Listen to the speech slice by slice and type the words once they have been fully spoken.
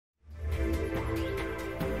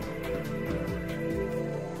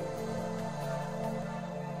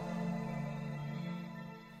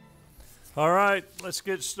All right, let's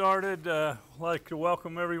get started. I'd like to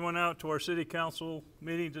welcome everyone out to our City Council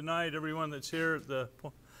meeting tonight, everyone that's here at the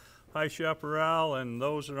High Chaparral and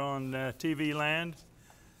those that are on TV land.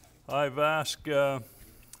 We've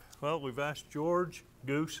asked George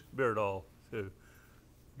Goose Beardall to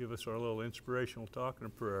give us our little inspirational talk and a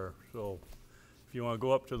prayer. So if you want to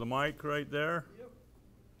go up to the mic right there. Yep.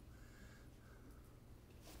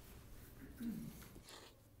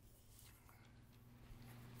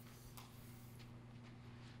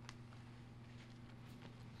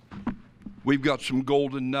 We've got some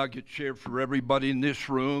golden nuggets here for everybody in this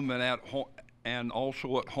room and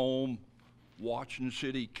also at home watching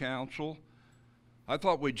City Council. I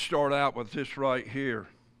thought we'd start out with this right here.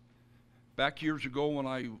 Back years ago when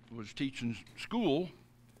I was teaching school,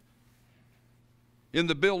 in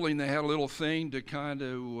the building they had a little thing to kind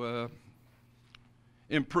of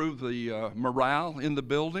improve the morale in the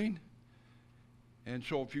building. And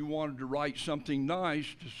so if you wanted to write something nice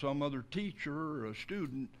to some other teacher or a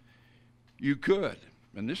student, you could.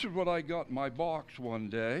 And this is what I got in my box one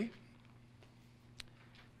day.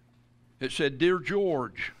 It said, "Dear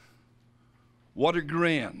George, what a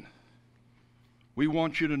grin. We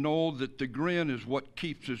want you to know that the grin is what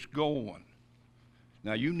keeps us going."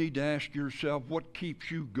 Now you need to ask yourself, what keeps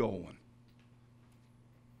you going?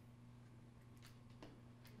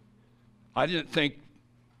 I didn't think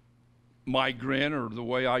my grin or the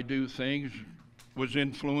way I do things was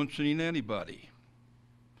influencing anybody.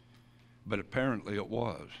 But apparently it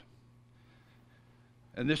was.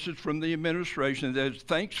 And this is from the administration. It says,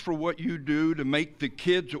 "Thanks for what you do to make the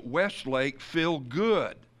kids at Westlake feel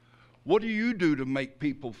good." What do you do to make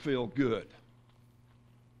people feel good?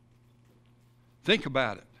 Think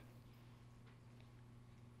about it.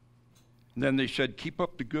 And then they said, "Keep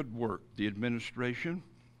up the good work, the administration."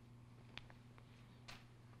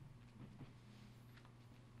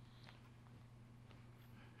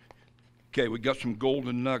 Okay, we got some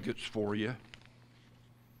golden nuggets for you.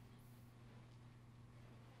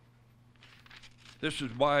 This is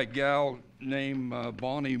by a gal named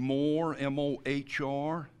Bonnie Mohr,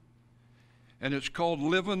 M-O-H-R, and it's called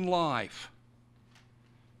Living Life.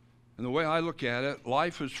 And the way I look at it,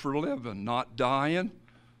 life is for living, not dying,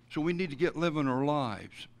 so we need to get living our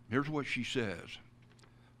lives. Here's what she says.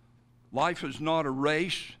 "Life is not a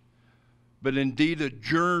race, but indeed a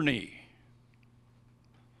journey.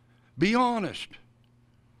 Be honest.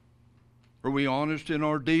 Are we honest in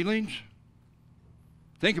our dealings?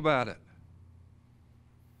 Think about it.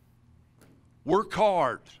 Work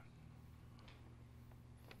hard.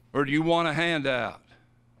 Or do you want a handout?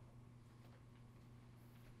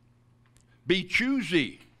 Be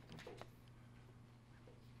choosy."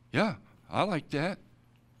 Yeah, I like that.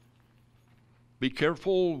 Be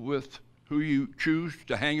careful with who you choose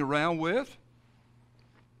to hang around with.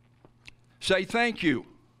 Say thank you.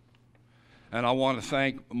 And I want to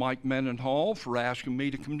thank Mike Mendenhall for asking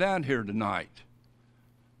me to come down here tonight.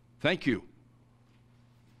 Thank you.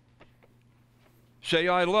 Say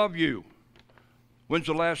I love you. When's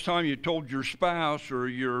the last time you told your spouse or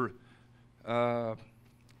your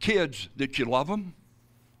kids that you love them?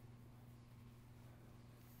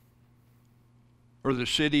 Or the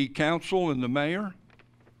city council and the mayor?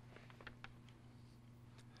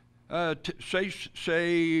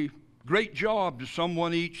 Say great job to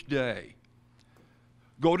someone each day.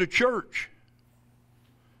 Go to church.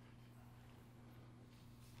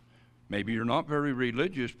 Maybe you're not very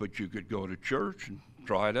religious, but you could go to church and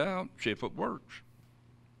try it out, see if it works.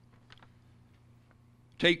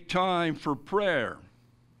 Take time for prayer.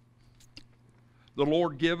 The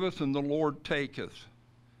Lord giveth and the Lord taketh.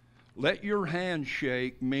 Let your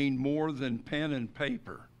handshake mean more than pen and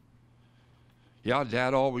paper. Yeah,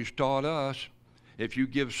 Dad always taught us, if you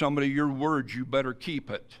give somebody your word, you better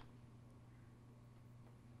keep it.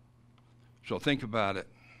 So think about it.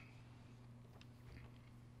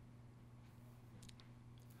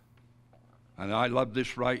 And I love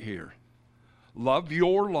this right here. Love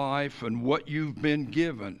your life and what you've been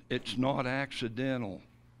given. It's not accidental.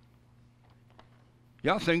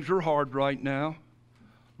 Yeah, things are hard right now.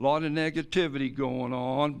 A lot of negativity going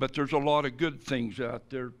on, but there's a lot of good things out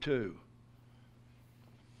there too.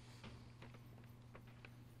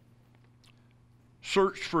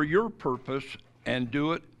 Search for your purpose and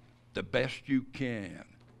do it the best you can.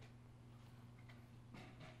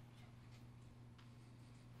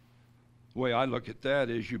 The way I look at that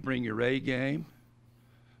is you bring your A game,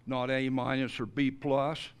 not A minus or B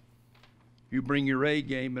plus. You bring your A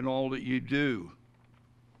game in all that you do.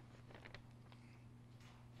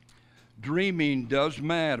 Dreaming does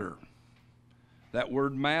matter. That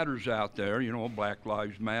word matters out there, you know, Black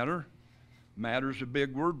Lives Matter. Matter's a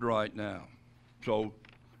big word right now. So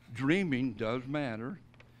dreaming does matter.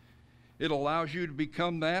 It allows you to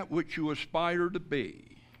become that which you aspire to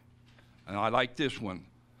be. And I like this one.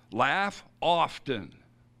 Laugh often.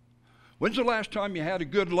 When's the last time you had a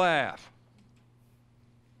good laugh?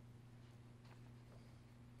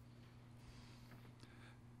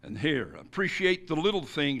 And here, appreciate the little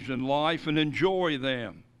things in life and enjoy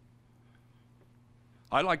them.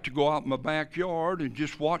 I like to go out in my backyard and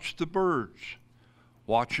just watch the birds,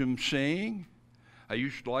 watch them sing. I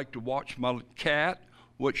used to like to watch my cat,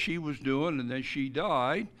 what she was doing, and then she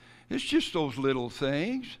died. It's just those little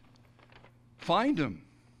things. Find them.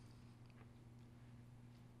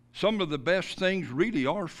 Some of the best things really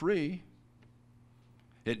are free.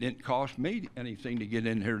 It didn't cost me anything to get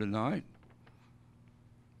in here tonight.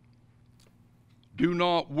 Do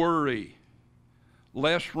not worry.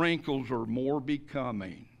 Less wrinkles are more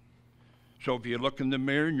becoming. So if you look in the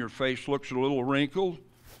mirror and your face looks a little wrinkled,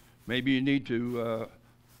 maybe you need to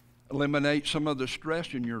eliminate some of the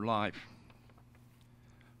stress in your life.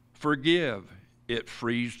 Forgive. It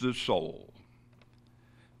frees the soul.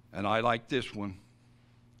 And I like this one.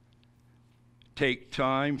 Take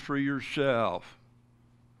time for yourself.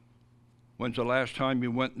 When's the last time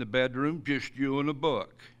you went in the bedroom? Just you and a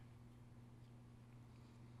book.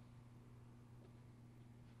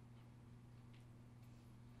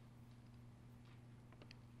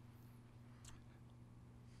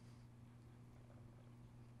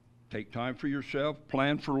 Take time for yourself.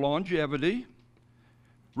 Plan for longevity.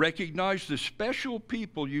 Recognize the special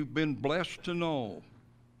people you've been blessed to know.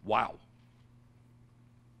 Wow.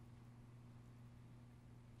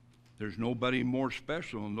 There's nobody more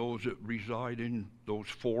special than those that reside in those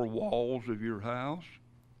four walls of your house.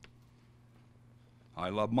 I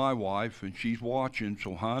love my wife, and she's watching,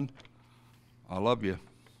 so hon, I love you.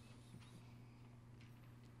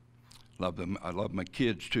 Love them. I love my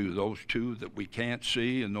kids too, those two that we can't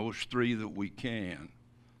see and those three that we can.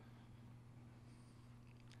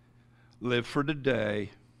 Live for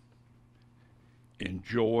today.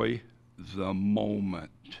 Enjoy the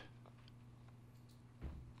moment.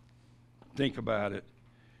 Think about it.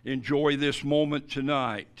 Enjoy this moment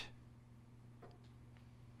tonight.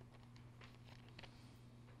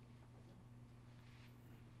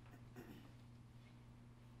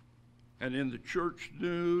 And in the church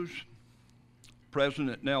news,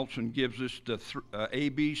 President Nelson gives us the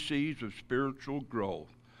ABCs of spiritual growth.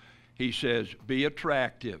 He says, be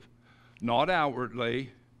attractive, not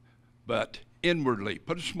outwardly, but inwardly.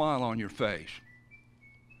 Put a smile on your face.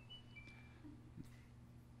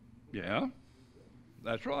 Yeah,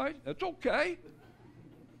 that's right. That's okay.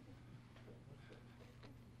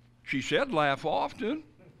 She said laugh often.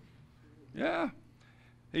 Yeah.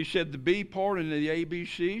 He said the B part in the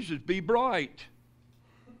ABCs is be bright.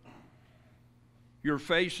 Your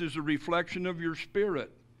face is a reflection of your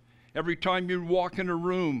spirit. Every time you walk in a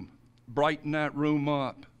room, brighten that room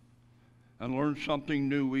up and learn something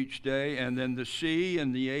new each day. And then the C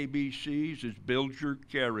in the ABCs is build your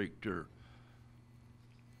character.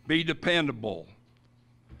 Be dependable.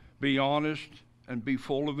 Be honest and be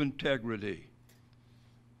full of integrity.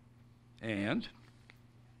 And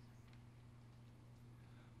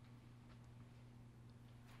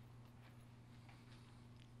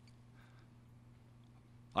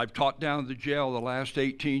I've taught down at the jail the last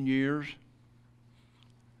 18 years.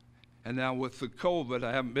 And now with the COVID,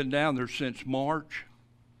 I haven't been down there since March.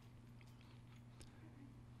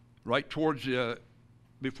 Right towards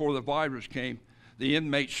before the virus came, the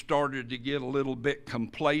inmates started to get a little bit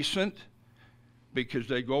complacent because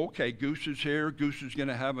they go, okay, Goose is here. Goose is going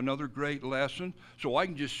to have another great lesson, so I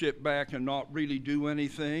can just sit back and not really do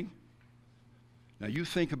anything. Now you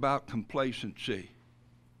think about complacency.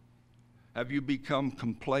 Have you become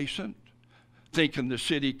complacent, thinking the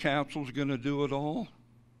city council is going to do it all?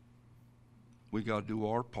 We got to do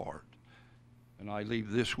our part. And I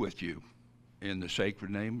leave this with you. In the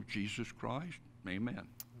sacred name of Jesus Christ, amen.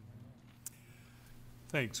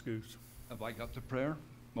 Thanks, Goose. Have I got the prayer?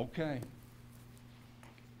 Okay.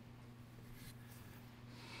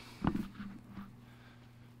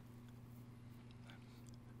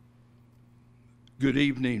 Good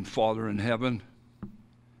evening, Father in heaven.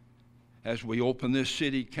 As we open this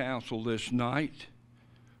city council this night,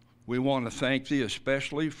 we want to thank thee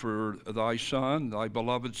especially for thy Son, thy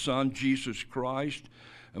beloved Son, Jesus Christ,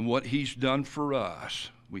 and what he's done for us.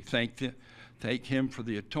 We thank him for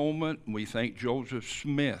the atonement, and we thank Joseph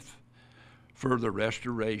Smith for the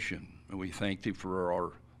restoration. And we thank thee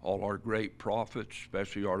for all our great prophets,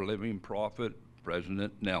 especially our living prophet,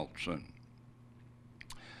 President Nelson.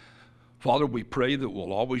 Father, we pray that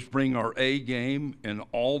we'll always bring our A game in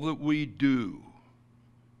all that we do,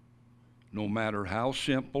 no matter how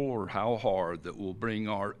simple or how hard, that we'll bring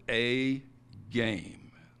our A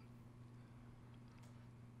game.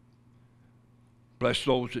 Bless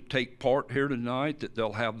those that take part here tonight, that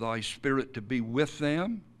they'll have thy Spirit to be with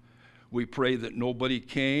them. We pray that nobody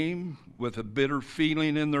came with a bitter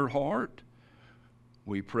feeling in their heart.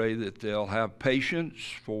 We pray that they'll have patience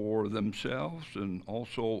for themselves and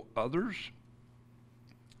also others.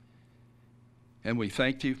 And we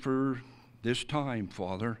thank thee for this time,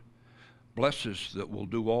 Father. Bless us that we'll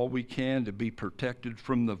do all we can to be protected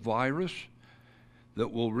from the virus,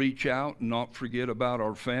 that we'll reach out and not forget about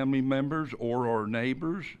our family members or our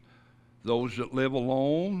neighbors, those that live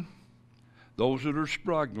alone, those that are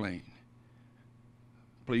struggling.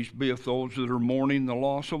 Please be with those that are mourning the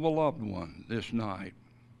loss of a loved one this night.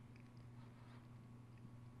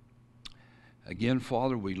 Again,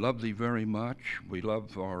 Father, we love thee very much. We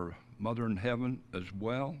love our Mother in heaven as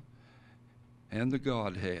well, and the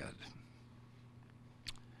Godhead.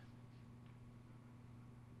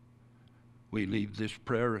 We leave this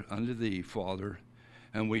prayer unto thee, Father,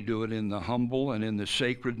 and we do it in the humble and in the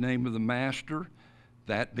sacred name of the Master,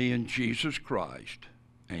 that being Jesus Christ.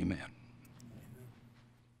 Amen.